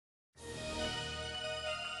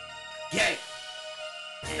Gang.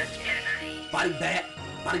 Body bag,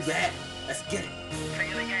 let's get it.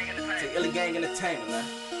 Take Illy Gang Entertainment, man.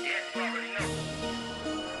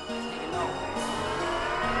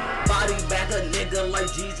 Body bag a nigga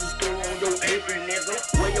like Jesus threw on your apron,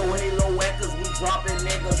 nigga. Where your halo at, cause we dropping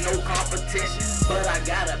niggas, no competition. But I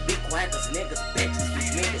gotta be quiet, cause niggas bitches,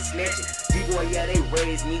 these niggas snitching. D-boy, yeah, they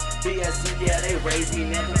raised me. BSC, yeah, they raised me,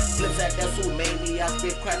 nigga. Flips at that's who made me. I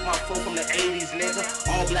spit crack my flow from the 80s, nigga.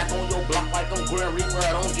 All black on your block like I'm Grim Reaper.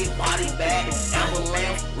 I don't get body bag. Amber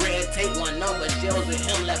lamp, red tape, one number. Shells with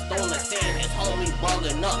him left on the scene. His homie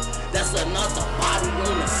bugging up. That's another body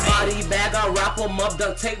on the scene. Body bag, I wrap him up,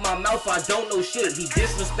 duct tape my mouth. I don't know shit. He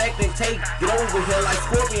disrespecting take. Get over here like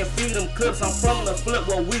Scorpion, feed them clips. I'm from the flip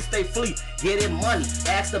where we stay fleet. Getting money,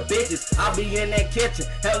 ask the bitches. I be in that kitchen,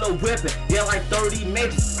 hella whipping. Yeah, like 30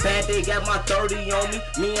 midgets. Bad they got my 30 on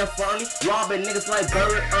me and Fernie. Robbing niggas like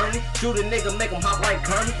Bird Ernie. Shoot a nigga, make him hop like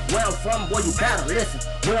Kearney. Where I'm from, boy, you better listen.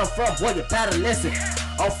 Where I'm from, boy, you better listen.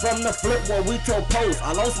 I'm from the flip where we told pose.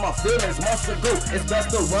 I lost my feelings months ago. It's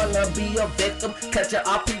best to run and be a victim. Catch your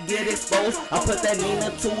op, he get exposed. I put that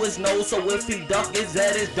Nina to his nose, so if he duck, it's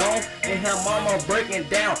at his dome. And her mama breaking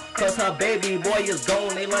down, cause her baby boy is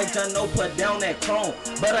gone. They like Jano, put down that chrome.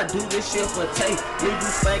 But I do this shit for tape. Leave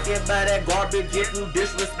you spanking by that garbage if you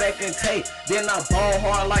disrespecting tape. Then I ball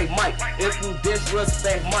hard like Mike if you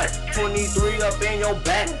disrespect Mike. 23 up in your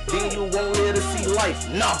back, then you won't live to see life.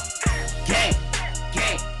 No, gang.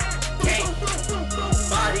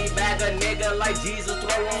 Body bag a nigga like Jesus,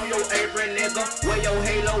 throw on your apron, nigga. Where your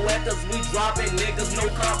halo at, cause we dropping niggas, no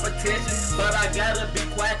competition. But I gotta be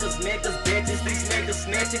quiet, cause niggas bitches, these niggas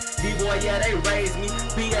snitching. D-boy, yeah, they raised me.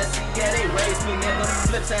 BSC, yeah, they raised me, nigga.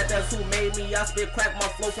 Flips at that's who made me. I spit crack my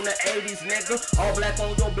flow from the 80s, nigga. All black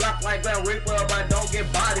on your block like Grim Reaper, but I don't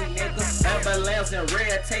get body, nigga. Amber lamps and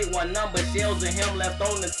red tape, one number. Shells and him left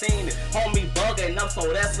on the scene. Homie bugging up,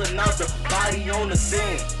 so that's another body on the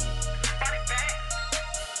scene.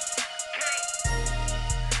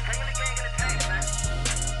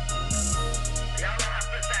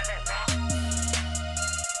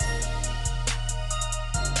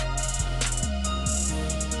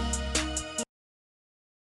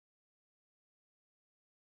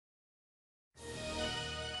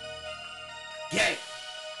 Gang.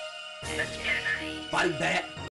 Body bag.